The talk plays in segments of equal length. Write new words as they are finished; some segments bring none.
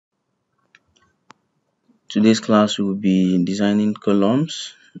Today's class will be designing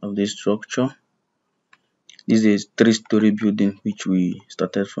columns of this structure. This is a three-story building which we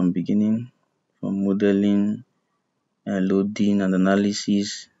started from beginning, from modeling, loading and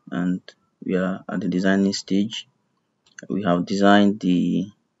analysis, and we are at the designing stage. We have designed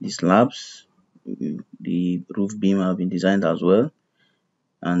the slabs, the roof beam have been designed as well,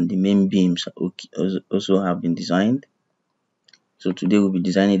 and the main beams also have been designed. So today we'll be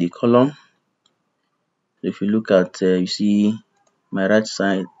designing the column. If you look at, you see my right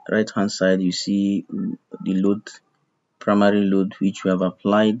hand side, you see the load, primary load which we have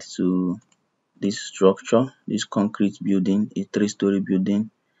applied to this structure, this concrete building, a three-story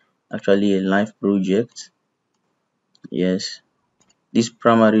building, actually a live project. Yes, this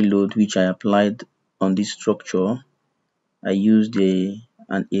primary load which I applied on this structure, I used a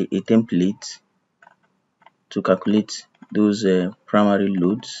template to calculate those primary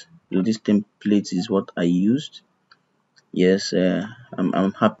loads. So this template is what I used. Yes,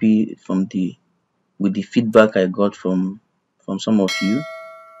 I'm happy with the feedback I got from some of you.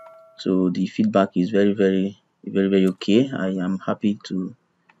 So the feedback is very okay. I am happy to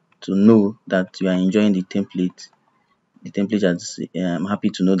know that you are enjoying the template. I'm happy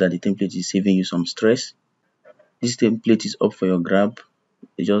to know that the template is saving you some stress. This template is up for your grab.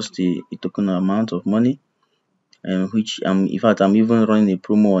 It's just a token amount of money, which in fact I'm even running a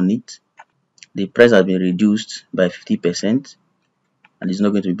promo on it. The price has been reduced by 50%, and it's not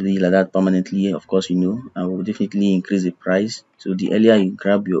going to be like that permanently. Of course, I will definitely increase the price. So the earlier you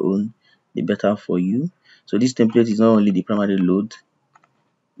grab your own, the better for you. So this template is not only the primary load.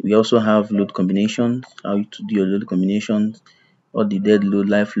 We also have load combinations, how to do your load combinations, all the dead load,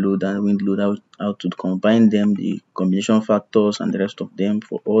 live load, and wind load, how to combine them, the combination factors, and the rest of them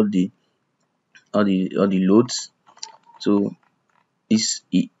for all the loads. So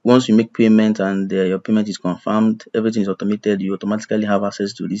once you make payment and your payment is confirmed, everything is automated. You automatically have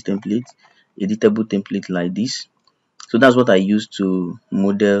access to this template, editable template like this. So that's what I use to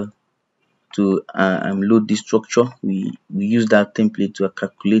model, to load this structure. We use that template to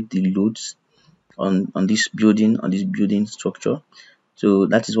calculate the loads on this building structure. So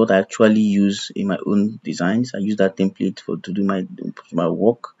that is what I actually use in my own designs. I use that template to do my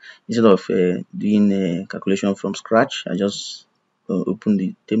work. Instead of doing a calculation from scratch, I just open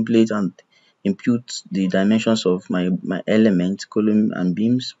the template and input the dimensions of my elements, column and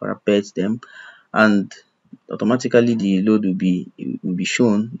beams, parapet them, and automatically the load will be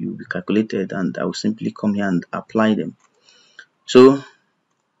shown, will be calculated, and I will simply come here and apply them. So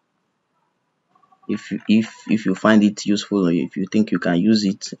if you find it useful, or if you think you can use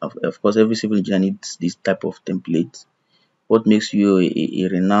it, of course every civil engineer needs this type of template. What makes you a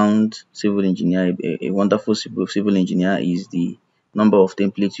renowned civil engineer, a wonderful civil engineer, is the number of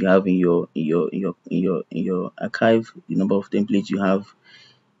templates you have in your archive, the number of templates you have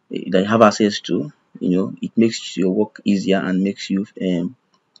that you have access to. It makes your work easier and makes you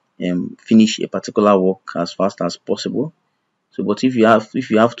finish a particular work as fast as possible. So, but if you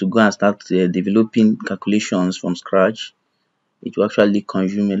have to go and start developing calculations from scratch, it will actually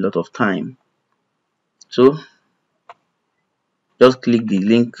consume a lot of time. So, just click the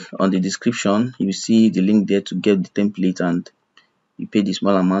link on the description. You will see the link there to get the template, and you pay the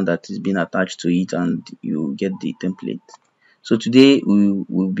small amount that is being attached to it, and you get the template. So today we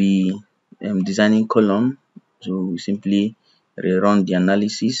will be designing column. So we simply rerun the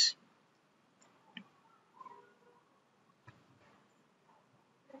analysis.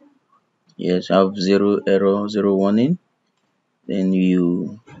 Yes, I have 0 error, 0 warning. Then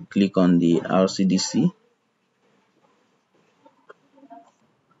you click on the RCDC.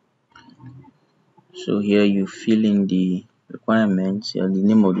 So here you fill in the requirements, the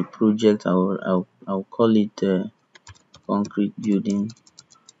name of the project. I'll call it concrete building.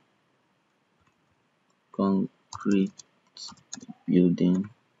 Concrete building.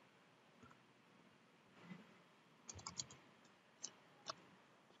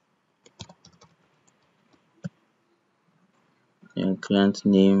 And client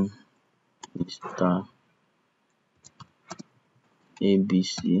name Mr.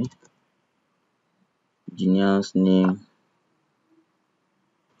 ABC. Engineer's name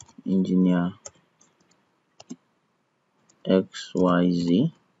Engineer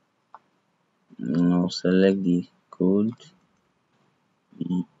XYZ. Now select the code.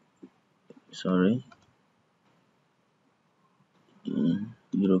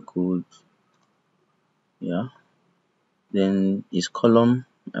 Euro code. Yeah. Then is column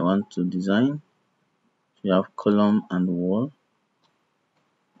I want to design. You have column and wall.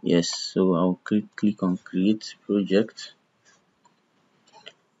 Yes, so I'll click on create project.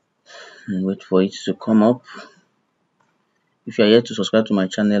 and wait for it to come up. If you are yet to subscribe to my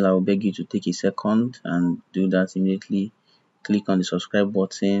channel, I will beg you to take a second and do that immediately. Click on the subscribe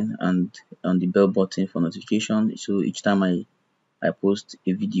button and on the bell button for notification, so each time I post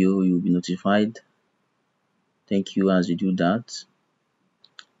a video you will be notified. Thank you as you do that.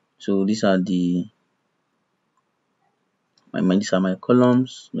 So these are my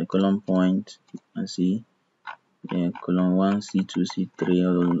columns, my column point. And see, column 1, C2, C3,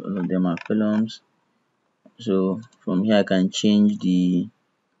 all of them are columns. So from here I can change the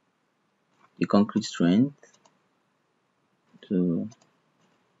concrete strength to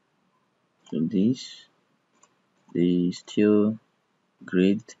this, the steel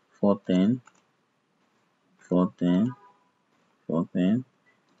grade 410, 410, 410,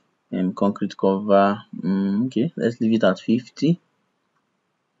 and concrete cover. Okay, let's leave it at 50.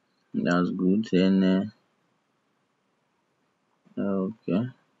 That's good. Then okay,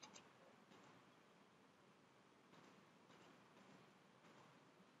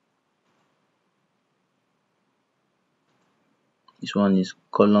 this one is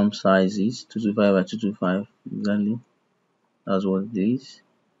column sizes 225 by 225 exactly. That's what it is.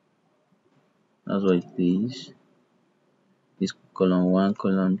 That's what it is. This column 1,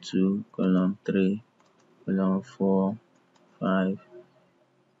 column 2, column 3, column 4, 5.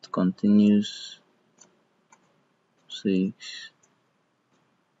 It continues 6,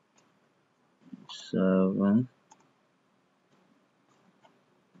 7.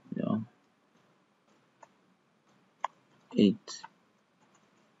 Yeah, 8,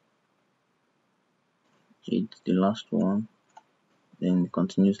 the last one. Then it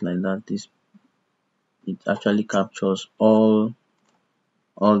continues like that. It actually captures all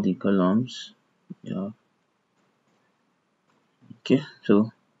the columns. Yeah. Okay,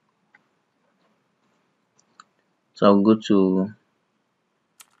 so I'll go to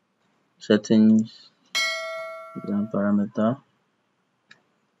settings, design parameter.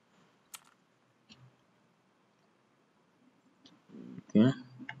 Okay,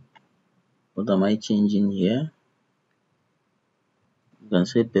 what am I changing here? You can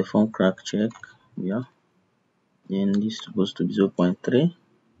say perform crack check. Yeah, then this is supposed to be 0.3.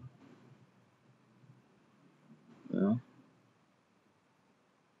 Yeah,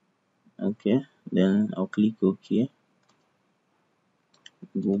 okay, then I'll click OK.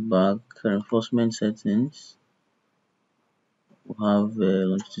 Go back, reinforcement settings. We have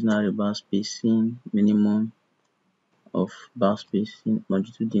longitudinal bar spacing, minimum of bar spacing,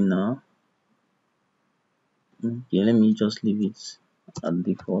 longitudinal. Okay, let me just leave it at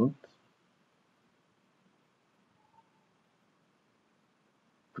default.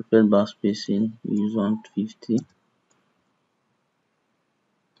 Preferred bar spacing, use 150.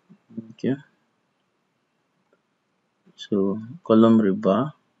 Okay, so column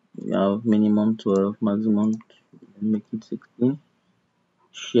rebar, we have minimum 12, maximum make it 16.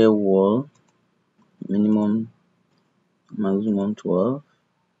 Shear wall, minimum, maximum 12.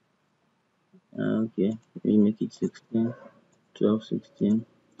 Okay, we make it 16, 12, 16.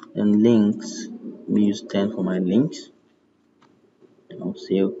 And links, we use 10 for my links. I'll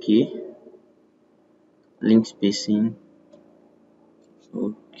say okay. Link spacing,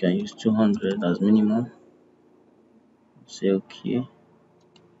 okay, I use 200 as minimum. Say okay.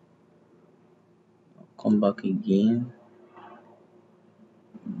 Come back again.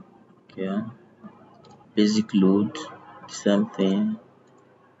 Okay, basic load, same thing.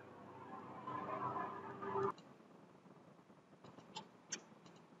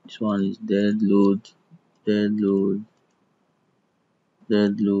 This one is dead load, dead load,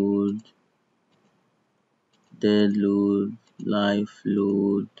 dead load, dead load, life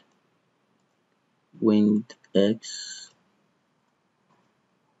load, wind X,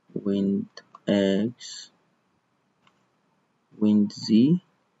 wind X, wind Z,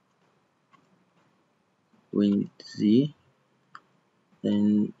 wind Z.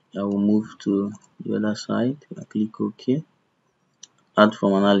 Then I will move to the other side. I click OK. Add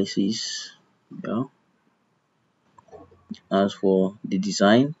from analysis. Yeah. As for the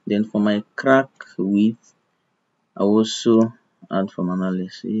design, then for my crack width, I also add from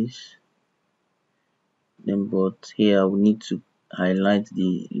analysis. Then but here I will need to highlight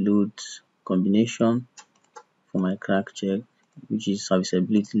the load combination for my crack check, which is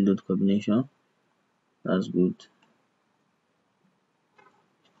serviceability load combination. That's good.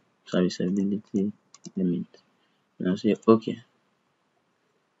 Serviceability limit. And I'll say okay.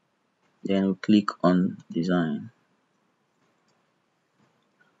 Then we click on design.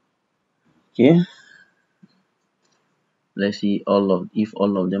 Okay. Let's see if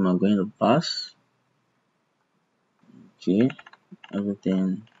all of them are going to pass. Okay,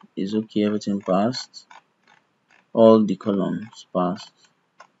 everything is okay, everything passed. All the columns passed.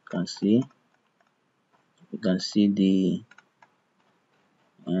 You can see the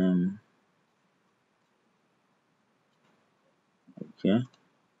okay. You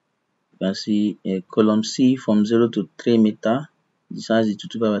can see column C from 0 to 3 meter. The size is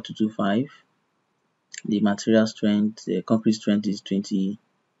 225 by 225. The material strength, the concrete strength is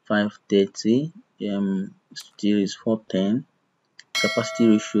 2530. Steel is 410. Capacity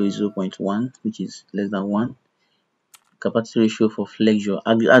ratio is 0.1, which is less than 1. Capacity ratio for flexure,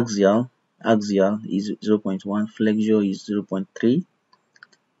 axial is 0.1, flexure is 0.3.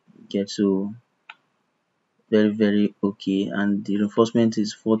 Okay, so very okay. And the reinforcement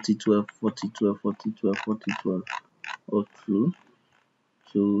is 40 12 40 12 40 12 40 12 all through.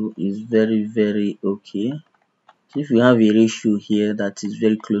 So it's very okay. So if you have a ratio here that is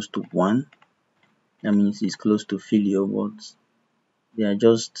very close to 1, that means it's close to failure, but they are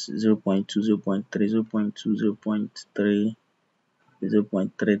just 0.2 0.3 0.2 0.3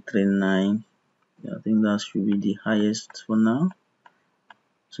 0.339. I think that should be the highest for now.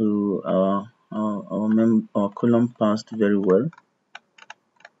 So our column passed very well.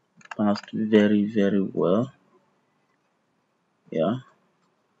 Passed very well. Yeah,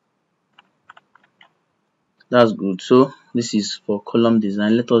 that's good. So this is for column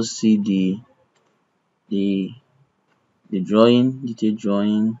design. Let us see the drawing, detailed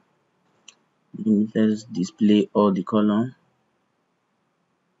drawing. Let's display all the column.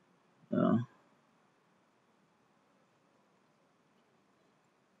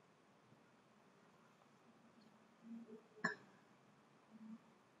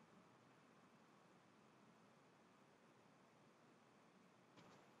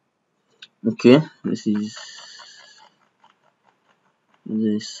 Okay, this is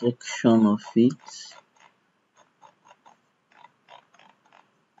the section of it.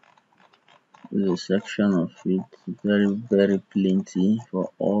 The section of it, very plenty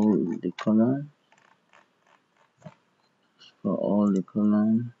for all the columns. For all the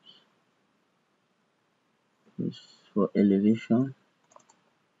columns, for elevation.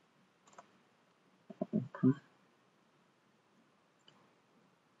 Okay.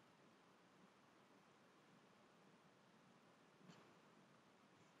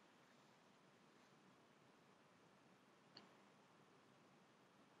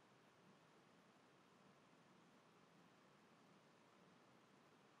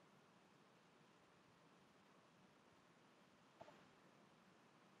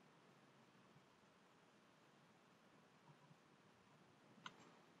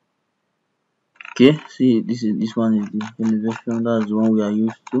 Okay, see, this one is the elevation. That's the one we are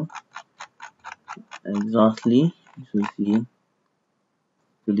used to. Exactly. So see,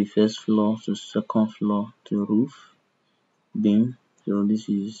 to the first floor, to second floor, to roof, beam. So this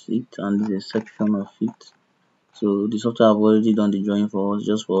is it, and this is a section of it. So the software have already done the drawing for us,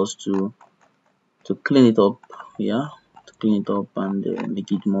 just for us to clean it up. Yeah, to clean it up and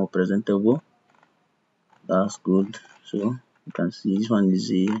make it more presentable. That's good. So you can see this one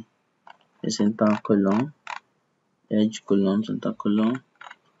is a center column, edge column, center column,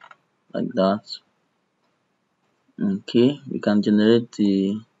 like that. Okay, we can generate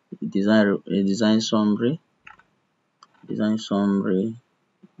the design summary. Design summary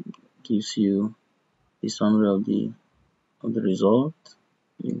gives you the summary of the result,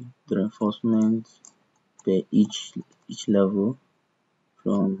 the reinforcement per each level,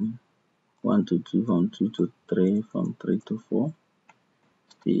 from 1 to 2, from 2 to 3, from 3 to 4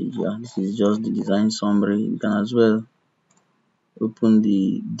 stage. Yeah, this is just the design summary. You can as well open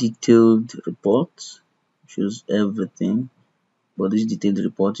the detailed report, shows everything, but this detailed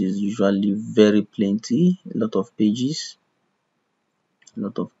report is usually very plenty, a lot of pages.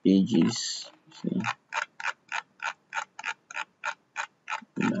 See,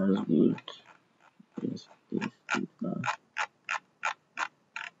 that's good. That.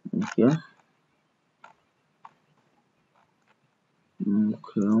 Okay.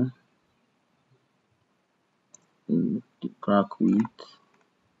 The crack width.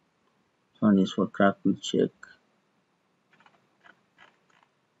 This one is for crack width check.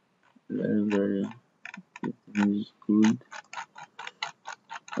 Very good.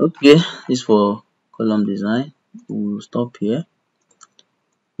 Okay, this for column design. We'll stop here.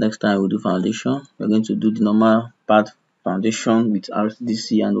 Next time we'll do foundation. We're going to do the normal part foundation with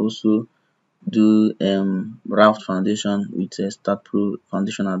RCDC, and also do raft foundation with Start Pro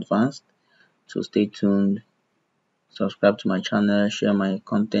Foundation Advanced. So stay tuned. Subscribe to my channel, share my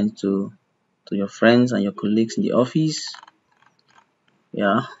content to your friends and your colleagues in the office.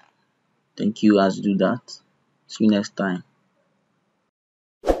 Yeah, thank you as you do that. See you next time.